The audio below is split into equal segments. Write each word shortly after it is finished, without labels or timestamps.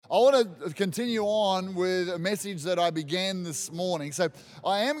I want to continue on with a message that I began this morning. So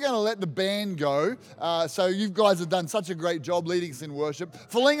I am going to let the band go. So you guys have done such a great job leading us in worship.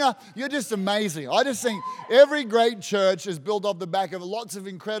 Falinga, you're just amazing. I just think every great church is built off the back of lots of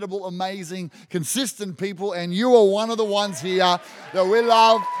incredible, amazing, consistent people. And you are one of the ones here that we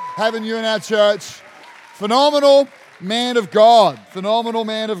love having you in our church. Phenomenal man of God. Phenomenal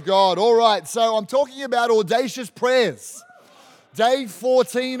man of God. All right, so I'm talking about audacious prayers. Day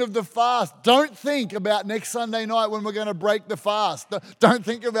 14 of the fast. Don't think about next Sunday night when we're going to break the fast. Don't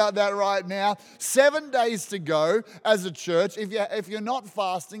think about that right now. 7 days to go as a church. If you're not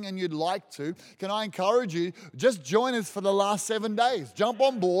fasting and you'd like to, can I encourage you, just join us for the last 7 days. Jump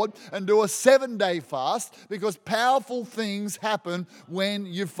on board and do a 7-day fast because powerful things happen when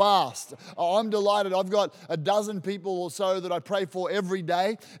you fast. I'm delighted. I've got a dozen people or so that I pray for every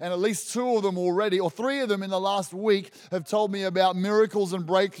day, and at least 2 of them already, or 3 of them in the last week have told me about miracles and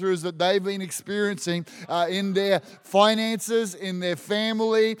breakthroughs that they've been experiencing in their finances, in their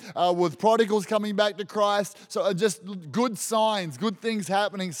family, with prodigals coming back to Christ. So just good signs, good things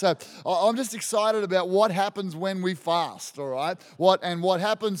happening. So I'm just excited about what happens when we fast, all right? What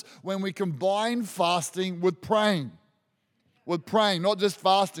happens when we combine fasting with praying. With praying, not just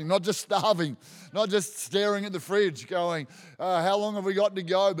fasting, not just starving, not just staring at the fridge going, how long have we got to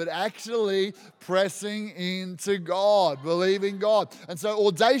go? But actually pressing into God, believing God. And so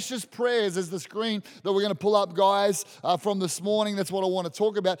audacious prayers is the screen that we're going to pull up, guys, from this morning. That's what I want to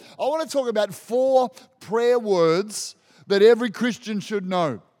talk about. I want to talk about 4 prayer words that every Christian should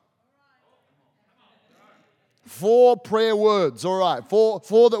know. 4 prayer words, all right. 4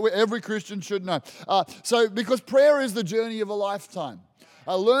 that every Christian should know. So because prayer is the journey of a lifetime.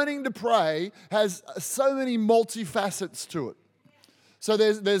 Learning to pray has so many multifacets to it. So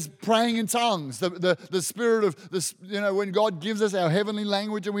there's praying in tongues, the spirit of this, when God gives us our heavenly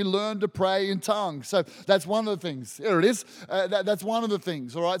language and we learn to pray in tongues. So that's one of the things. Here it is. That's one of the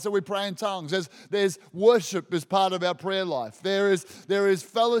things. All right. So we pray in tongues. There's worship as part of our prayer life. There is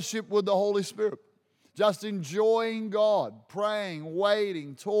fellowship with the Holy Spirit. Just enjoying God, praying,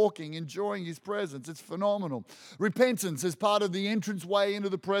 waiting, talking, enjoying His presence. It's phenomenal. Repentance is part of the entranceway into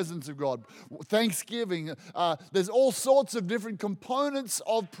the presence of God. Thanksgiving. There's all sorts of different components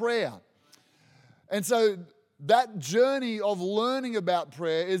of prayer. And so that journey of learning about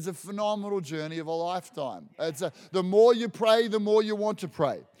prayer is a phenomenal journey of a lifetime. The more you pray, the more you want to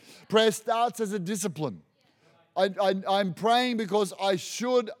pray. Prayer starts as a discipline. I'm praying because I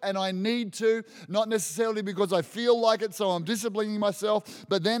should and I need to, not necessarily because I feel like it, so I'm disciplining myself.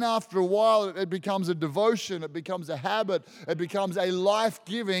 But then after a while, it becomes a devotion, it becomes a habit, it becomes a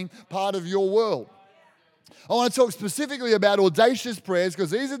life-giving part of your world. I want to talk specifically about audacious prayers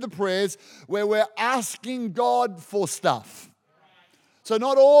because these are the prayers where we're asking God for stuff. So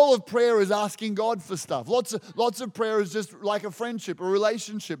not all of prayer is asking God for stuff. Lots of prayer is just like a friendship, a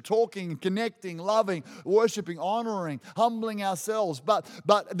relationship, talking, connecting, loving, worshiping, honoring, humbling ourselves. But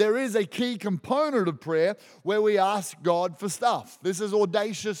there is a key component of prayer where we ask God for stuff. This is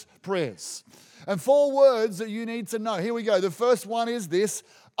audacious prayers. And 4 words that you need to know. Here we go. The first one is this: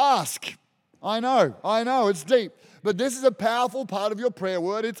 ask. I know, it's deep. But this is a powerful part of your prayer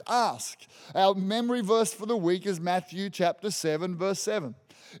word. It's ask. Our memory verse for the week is Matthew chapter 7, verse 7.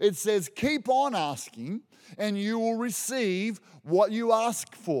 It says, keep on asking and you will receive what you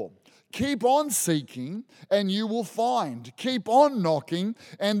ask for. Keep on seeking and you will find. Keep on knocking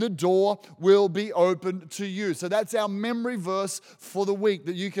and the door will be opened to you. So that's our memory verse for the week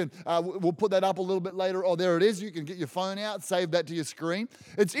that you can, we'll put that up a little bit later. Oh, there it is. You can get your phone out, save that to your screen.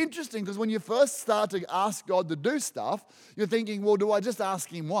 It's interesting because when you first start to ask God to do stuff, you're thinking, well, do I just ask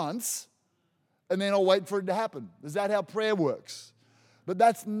Him once and then I'll wait for it to happen? Is that how prayer works? But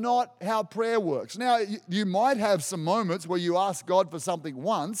that's not how prayer works. Now, you might have some moments where you ask God for something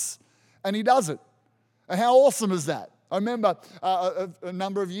once and He does it. And how awesome is that? I remember a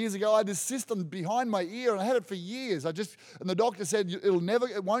number of years ago, I had this cyst behind my ear, and I had it for years. And the doctor said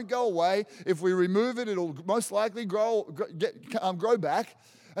it won't go away. If we remove it, it'll most likely grow back.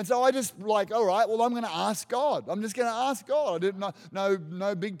 And so I just all right, well, I'm going to ask God. I'm just going to ask God. I didn't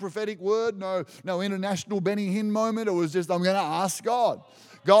no big prophetic word, no international Benny Hinn moment. It was just, I'm going to ask God.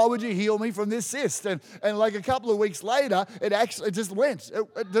 God, would you heal me from this cyst? And like a couple of weeks later, it just went.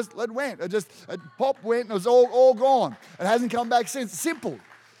 It went. It popped, went, and it was all gone. It hasn't come back since. Simple.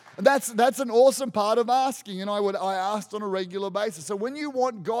 And that's an awesome part of asking. And I asked on a regular basis. So when you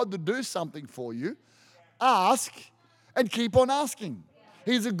want God to do something for you, ask and keep on asking.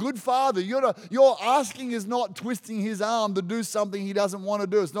 He's a good father. Your asking is not twisting his arm to do something he doesn't want to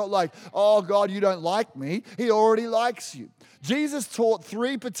do. It's not like, oh, God, you don't like me. He already likes you. Jesus taught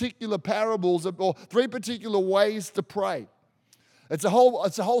 3 particular parables or 3 particular ways to pray. It's a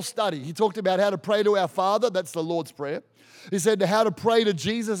whole study. He talked about how to pray to our Father. That's the Lord's Prayer. He said how to pray to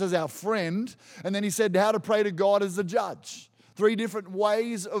Jesus as our friend. And then he said how to pray to God as the judge. 3 different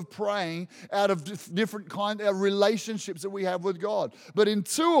ways of praying out of different kinds of relationships that we have with God. But in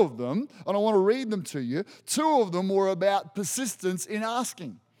 2 of them, and I want to read them to you, 2 of them were about persistence in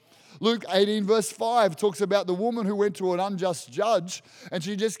asking. Luke 18 verse 5 talks about the woman who went to an unjust judge, and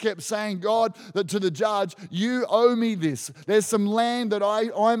she just kept saying, God, that to the judge, you owe me this. There's some land that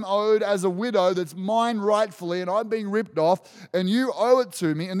I'm owed as a widow that's mine rightfully, and I'm being ripped off, and you owe it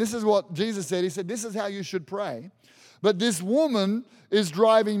to me. And this is what Jesus said. He said, this is how you should pray. But this woman is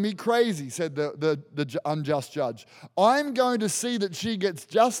driving me crazy, said the unjust judge. I'm going to see that she gets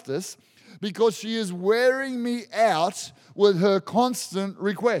justice because she is wearing me out with her constant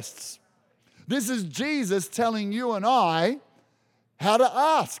requests. This is Jesus telling you and I how to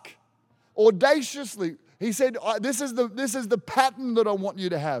ask audaciously. He said, this is the pattern that I want you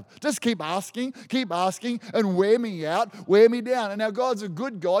to have. Just keep asking, and wear me out, wear me down. And now God's a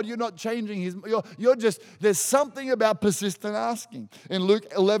good God. You're not changing his, you're just, there's something about persistent asking. In Luke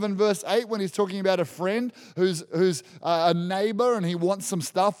 11 verse 8, when he's talking about a friend who's a neighbor and he wants some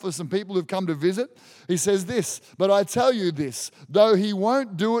stuff for some people who've come to visit, he says this, but I tell you this, though he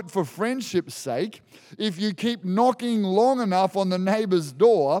won't do it for friendship's sake, if you keep knocking long enough on the neighbor's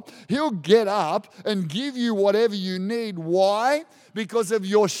door, he'll get up and give you whatever you need. Why? Because of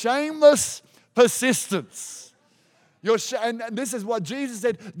your shameless persistence. And this is what Jesus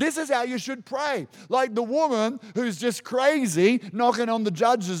said. This is how you should pray. Like the woman who's just crazy knocking on the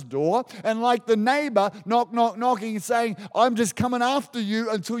judge's door, and like the neighbor knocking and saying, I'm just coming after you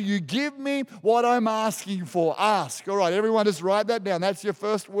until you give me what I'm asking for. Ask. All right, everyone just write that down. That's your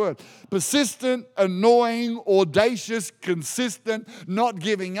first word. Persistent, annoying, audacious, consistent, not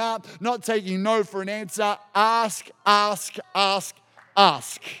giving up, not taking no for an answer. Ask, ask, ask,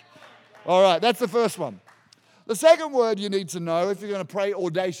 ask. All right, that's the first one. The second word you need to know if you're going to pray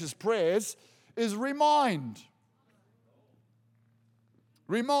audacious prayers is remind.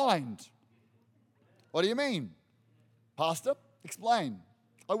 Remind. What do you mean? Pastor, explain.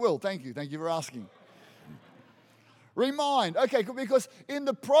 I will. Thank you. Thank you for asking. Remind. Okay, because in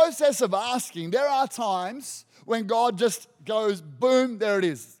the process of asking, there are times when God just goes, boom, there it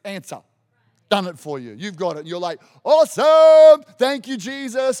is, answer. Done it for you. You've got it. You're like, awesome. Thank you,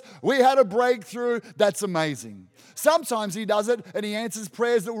 Jesus. We had a breakthrough. That's amazing. Sometimes he does it and he answers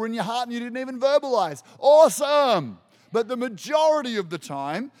prayers that were in your heart and you didn't even verbalize. Awesome. But the majority of the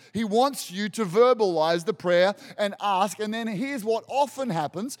time, he wants you to verbalize the prayer and ask. And then here's what often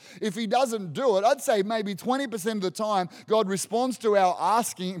happens. If he doesn't do it, I'd say maybe 20% of the time, God responds to our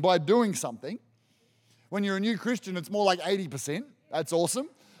asking by doing something. When you're a new Christian, it's more like 80%. That's awesome.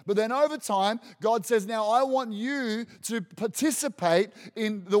 But then over time, God says, now I want you to participate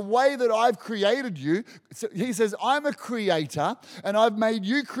in the way that I've created you. So he says, I'm a creator and I've made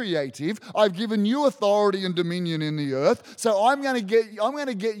you creative. I've given you authority and dominion in the earth. So I'm going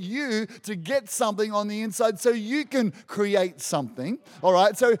to get you to get something on the inside so you can create something. All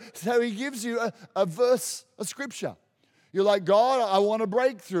right. So he gives you a verse, a scripture. You're like, God, I want a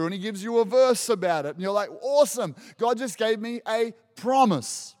breakthrough. And he gives you a verse about it. And you're like, awesome. God just gave me a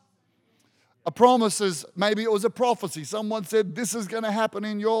promise. A promise is, maybe it was a prophecy. Someone said, this is going to happen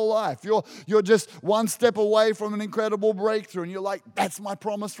in your life. You're just one step away from an incredible breakthrough. And you're like, that's my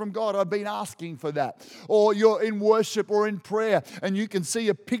promise from God. I've been asking for that. Or you're in worship or in prayer and you can see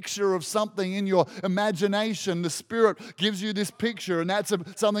a picture of something in your imagination. The Spirit gives you this picture and that's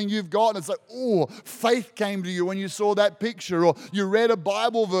something you've got. And it's like, oh, faith came to you when you saw that picture. Or you read a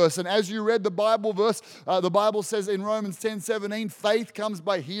Bible verse. And as you read the Bible verse, the Bible says in Romans 10:17, faith comes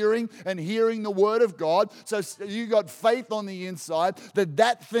by hearing and hearing the word of God. So you got faith on the inside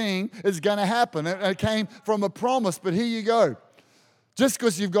that thing is going to happen. It came from a promise, but here you go. Just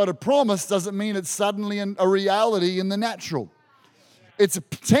because you've got a promise doesn't mean it's suddenly a reality in the natural. It's a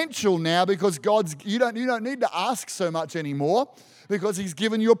potential now because you don't need to ask so much anymore because he's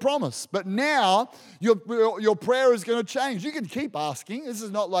given you a promise. But now your prayer is going to change. You can keep asking. This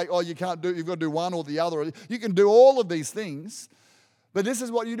is not like, oh, you can't do it. You've got to do one or the other. You can do all of these things. But this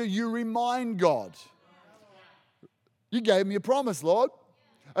is what you do. You remind God. You gave me a promise, Lord.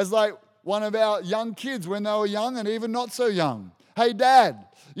 It's like one of our young kids when they were young and even not so young. Hey, Dad,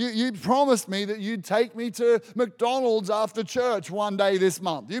 you promised me that you'd take me to McDonald's after church one day this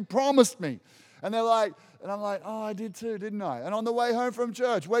month. You promised me. And they're like, And I'm like, oh, I did too, didn't I? And on the way home from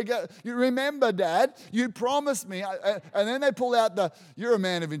church, you remember, Dad, you promised me. And then they pull out you're a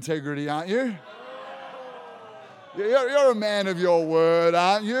man of integrity, aren't you? You're a man of your word,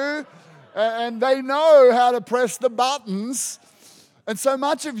 aren't you? And they know how to press the buttons. And so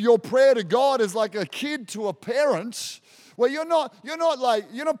much of your prayer to God is like a kid to a parent, where you're not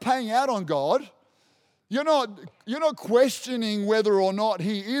paying out on God. You're not questioning whether or not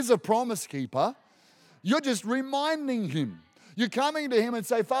He is a promise keeper. You're just reminding Him. You're coming to Him and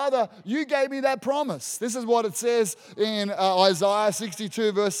say, Father, you gave me that promise. This is what it says in Isaiah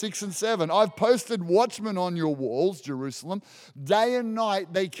 62, verse 6 and 7. I've posted watchmen on your walls, Jerusalem. Day and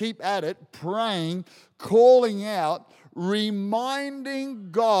night they keep at it, praying, calling out,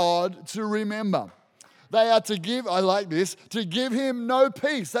 reminding God to remember. They are to give, I like this, to give Him no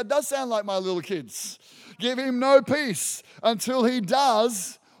peace. That does sound like my little kids. Give Him no peace until He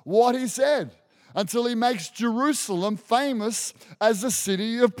does what He said. Until He makes Jerusalem famous as a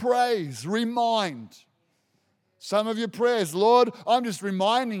city of praise. Remind. Some of your prayers, Lord, I'm just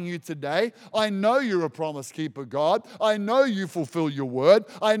reminding you today, I know you're a promise keeper, God. I know you fulfill your word.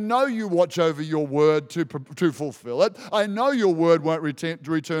 I know you watch over your word to fulfill it. I know your word won't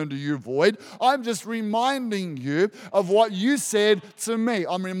return to you void. I'm just reminding you of what you said to me.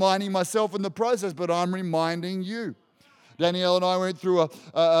 I'm reminding myself in the process, but I'm reminding you. Danielle and I went through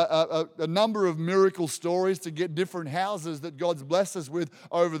a number of miracle stories to get different houses that God's blessed us with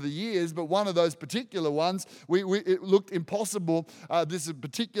over the years. But one of those particular ones, it looked impossible. This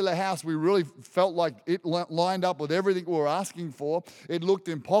particular house, we really felt like it lined up with everything we were asking for. It looked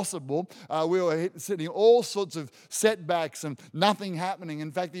impossible. We were sitting all sorts of setbacks and nothing happening.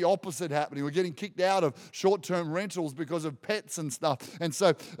 In fact, the opposite happening. We're getting kicked out of short-term rentals because of pets and stuff. And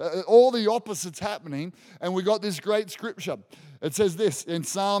so all the opposites happening. And we got this great scripture. It says this in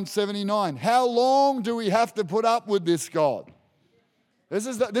Psalm 79. How long do we have to put up with this, God? This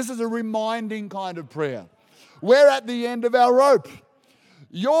is a reminding kind of prayer. We're at the end of our rope.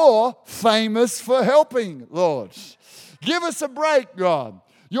 You're famous for helping, Lord. Give us a break, God.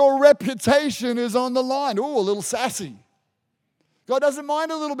 Your reputation is on the line. Oh, a little sassy. God doesn't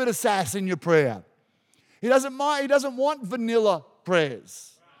mind a little bit of sass in your prayer. He doesn't mind. He doesn't want vanilla prayers.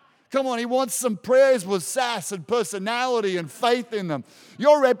 Come on, He wants some prayers with sass and personality and faith in them.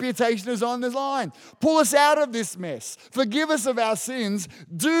 Your reputation is on this line. Pull us out of this mess. Forgive us of our sins.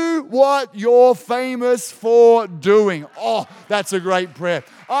 Do what you're famous for doing. Oh, that's a great prayer.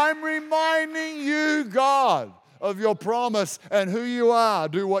 I'm reminding you, God, of your promise and who you are.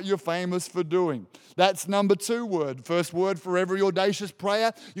 Do what you're famous for doing. That's number 2 word. First word for every audacious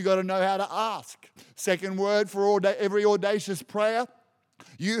prayer, you got to know how to ask. Second word for every audacious prayer,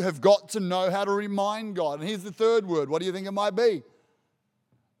 you have got to know how to remind God. And here's the third word. What do you think it might be?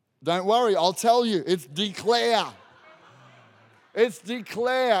 Don't worry, I'll tell you. It's declare. It's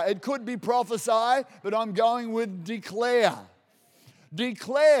declare. It could be prophesy, but I'm going with declare.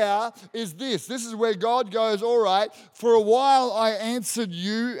 Declare is this. This is where God goes, all right, for a while I answered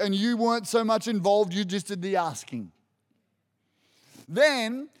you and you weren't so much involved, you just did the asking.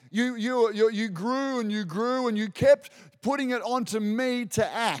 Then you grew and you grew and you kept putting it onto me to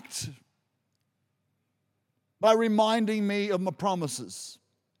act by reminding me of my promises.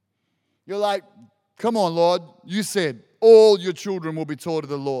 You're like, come on, Lord, you said all your children will be taught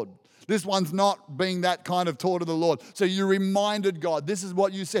of the Lord. This one's not being that kind of taught of the Lord. So you reminded God, this is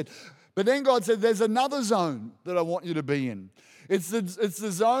what you said. But then God said, there's another zone that I want you to be in. It's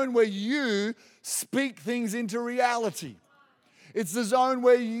the zone where you speak things into reality. It's the zone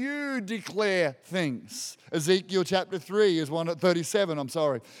where you declare things. Ezekiel chapter 3 is 37,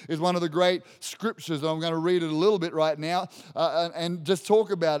 is one of the great scriptures. I'm going to read it a little bit right now and just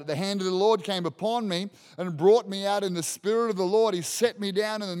talk about it. The hand of the Lord came upon me and brought me out in the spirit of the Lord. He set me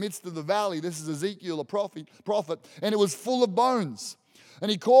down in the midst of the valley. This is Ezekiel, a prophet, and it was full of bones. And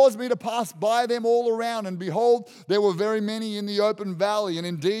He caused me to pass by them all around, and behold, there were very many in the open valley, and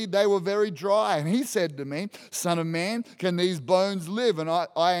indeed they were very dry. And He said to me, Son of man, can these bones live? And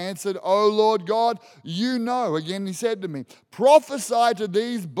I answered, O Lord God, you know. Again He said to me, prophesy to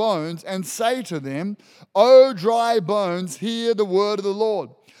these bones and say to them, O dry bones, hear the word of the Lord.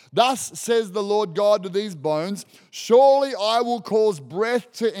 Thus says the Lord God to these bones, surely I will cause breath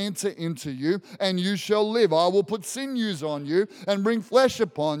to enter into you, and you shall live. I will put sinews on you and bring flesh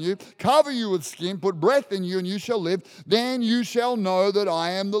upon you, cover you with skin, put breath in you, and you shall live. Then you shall know that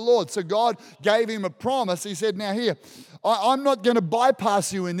I am the Lord. So God gave him a promise. He said, now here, I'm not going to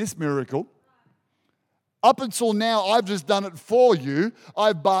bypass you in this miracle. Up until now, I've just done it for you.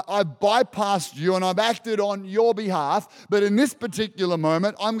 I've bypassed you and I've acted on your behalf. But in this particular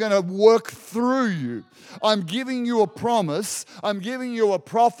moment, I'm going to work through you. I'm giving you a promise. I'm giving you a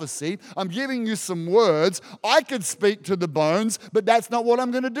prophecy. I'm giving you some words. I could speak to the bones, but that's not what I'm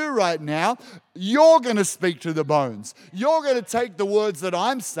going to do right now. You're going to speak to the bones. You're going to take the words that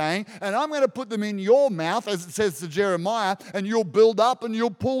I'm saying and I'm going to put them in your mouth, as it says to Jeremiah, and you'll build up and you'll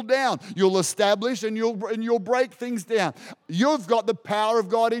pull down. You'll establish and you'll break things down. You've got the power of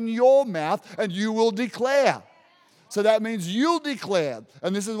God in your mouth and you will declare. So that means you'll declare.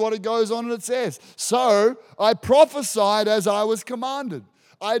 And this is what it goes on and it says. So I prophesied as I was commanded.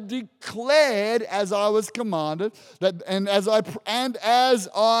 I declared as I was commanded, and as I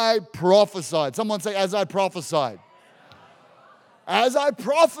prophesied. Someone say, as I prophesied. As I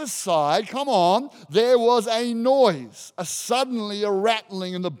prophesied, come on, there was a noise, suddenly a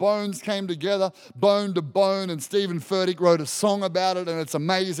rattling, and the bones came together, bone to bone, and Stephen Furtick wrote a song about it, and it's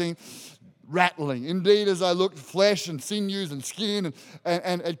amazing. Rattling. Indeed, as I looked, flesh and sinews and skin,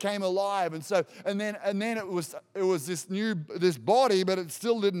 and it came alive. And then it was this body, but it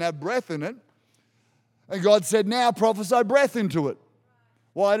still didn't have breath in it. And God said, now prophesy breath into it.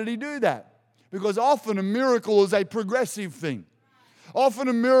 Why did he do that? Because often a miracle is a progressive thing. Often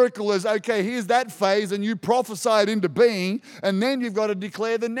a miracle is, okay, here's that phase, and you prophesy it into being, and then you've got to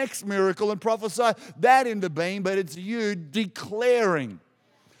declare the next miracle and prophesy that into being, but it's you declaring.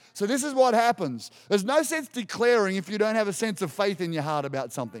 So this is what happens. There's no sense declaring if you don't have a sense of faith in your heart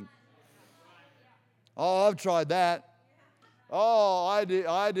about something. Oh, I've tried that. Oh, I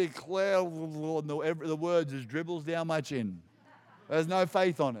declare, the word just dribbles down my chin. There's no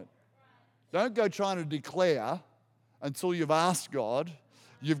faith on it. Don't go trying to declare until you've asked God.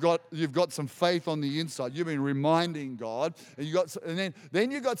 You've got some faith on the inside. You've been reminding God, and then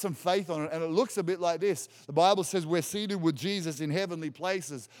you've got some faith on it, and it looks a bit like this. The Bible says we're seated with Jesus in heavenly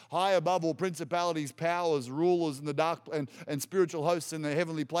places, high above all principalities, powers, rulers in the dark and spiritual hosts in the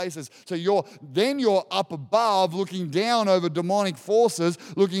heavenly places. So you're up above, looking down over demonic forces,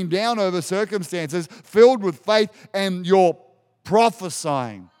 looking down over circumstances, filled with faith, and you're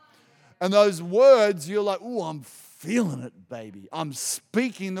prophesying. And those words, you're like, ooh, I'm feeling it, baby. I'm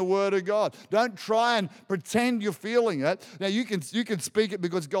speaking the word of God. Don't try and pretend you're feeling it. Now, you can speak it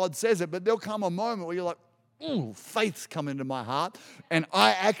because God says it, but there'll come a moment where you're like, ooh, faith's come into my heart, and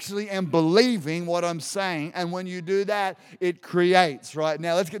I actually am believing what I'm saying. And when you do that, it creates, right?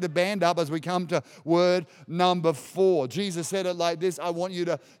 Now, let's get the band up as we come to word number 4. Jesus said it like this: I want you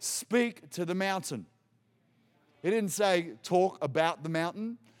to speak to the mountain. He didn't say talk about the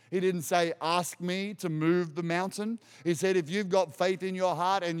mountain. He didn't say, ask me to move the mountain. He said, if you've got faith in your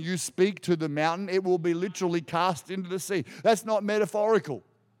heart and you speak to the mountain, it will be literally cast into the sea. That's not metaphorical.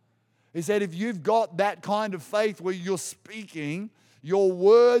 He said, if you've got that kind of faith where you're speaking, your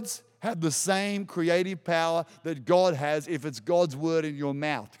words have the same creative power that God has if it's God's word in your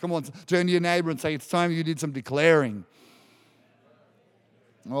mouth. Come on, turn to your neighbor and say, it's time you did some declaring.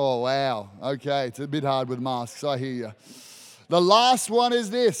 Oh, wow. Okay, it's a bit hard with masks, I hear you. The last one is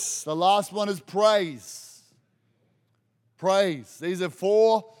this. The last one is praise. Praise. These are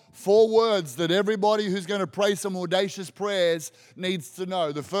four words that everybody who's going to pray some audacious prayers needs to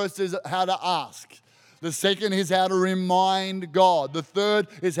know. The first is how to ask. The second is how to remind God. The third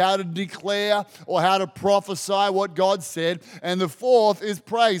is how to declare or how to prophesy what God said. And the fourth is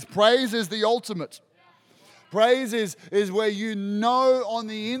praise. Praise is the ultimate. Praise is where you know on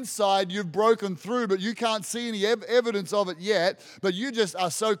the inside you've broken through, but you can't see any evidence of it yet, but you just are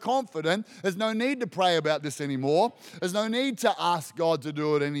so confident. There's no need to pray about this anymore. There's no need to ask God to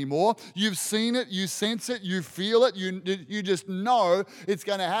do it anymore. You've seen it, you sense it, you feel it, you just know it's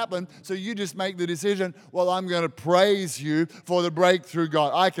going to happen, so you just make the decision, well, I'm going to praise you for the breakthrough,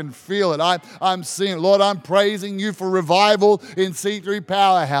 God. I can feel it. I'm seeing it. Lord, I'm praising you for revival in C3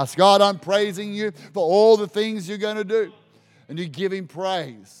 Powerhouse. God, I'm praising you for all the things you're going to do, and you give him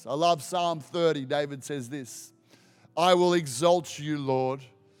praise. I love Psalm 30. David says this: I will exalt you, Lord,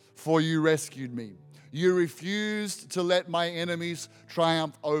 for you rescued me. You refused to let my enemies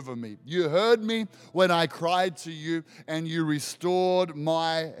triumph over me. You heard me when I cried to you, and you restored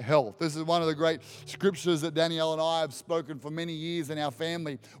my health. This is one of the great scriptures that Danielle and I have spoken for many years in our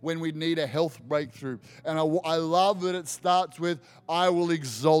family when we need a health breakthrough. And I love that it starts with, I will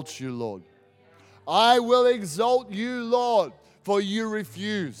exalt you, Lord. I will exalt you, Lord, for you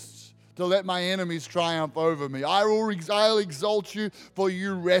refused to let my enemies triumph over me. I'll exalt you, for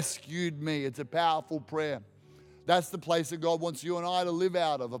you rescued me. It's a powerful prayer. That's the place that God wants you and I to live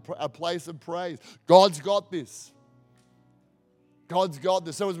out of, a place of praise. God's got this. God's got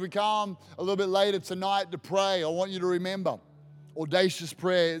this. So as we come a little bit later tonight to pray, I want you to remember audacious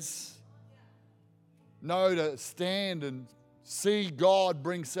prayers. Know to stand and see God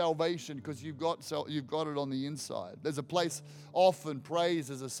bring salvation because you've got it on the inside. There's a place often praise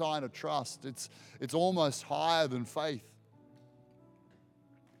is a sign of trust. It's almost higher than faith.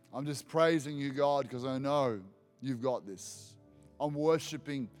 I'm just praising you, God, because I know you've got this. I'm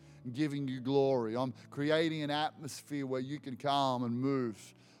worshiping and giving you glory. I'm creating an atmosphere where you can come and move.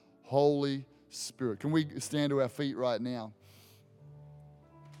 Holy Spirit. Can we stand to our feet right now?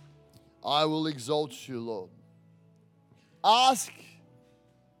 I will exalt you, Lord. Ask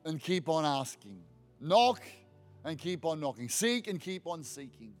and keep on asking. Knock and keep on knocking. Seek and keep on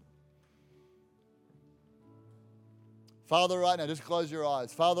seeking. Father, right now, just close your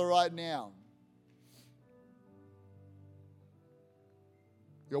eyes. Father, right now,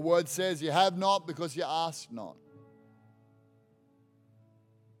 your word says you have not because you ask not.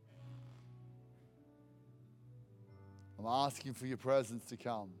 I'm asking for your presence to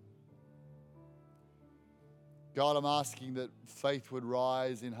come. God, I'm asking that faith would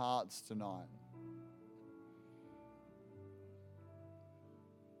rise in hearts tonight.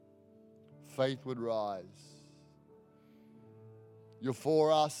 Faith would rise. You're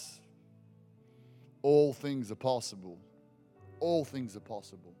for us. All things are possible. All things are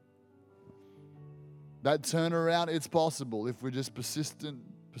possible. That turnaround, it's possible if we're just persistent.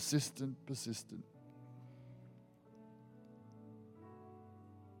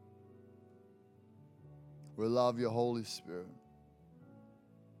 We love your Holy Spirit.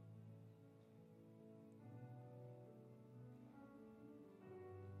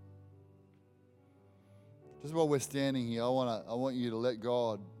 Just while we're standing here, I want you to let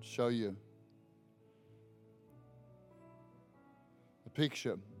God show you a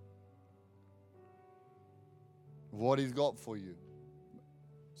picture of what He's got for you.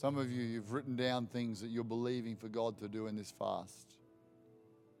 Some of you, you've written down things that you're believing for God to do in this fast.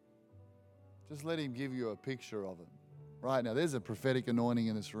 Just let Him give you a picture of it. Right now, there's a prophetic anointing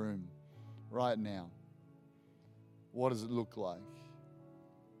in this room. Right now. What does it look like?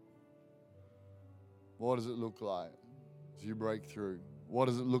 What does it look like as you break through? What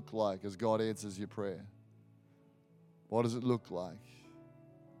does it look like as God answers your prayer? What does it look like?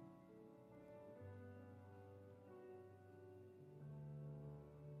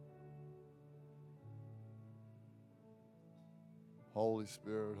 Holy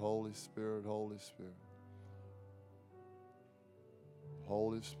Spirit, Holy Spirit, Holy Spirit.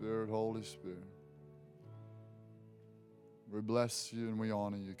 Holy Spirit, Holy Spirit. We bless you and we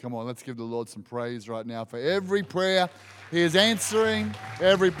honor you. Come on, let's give the Lord some praise right now for every prayer He is answering,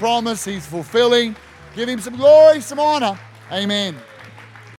 every promise He's fulfilling. Give Him some glory, some honor. Amen.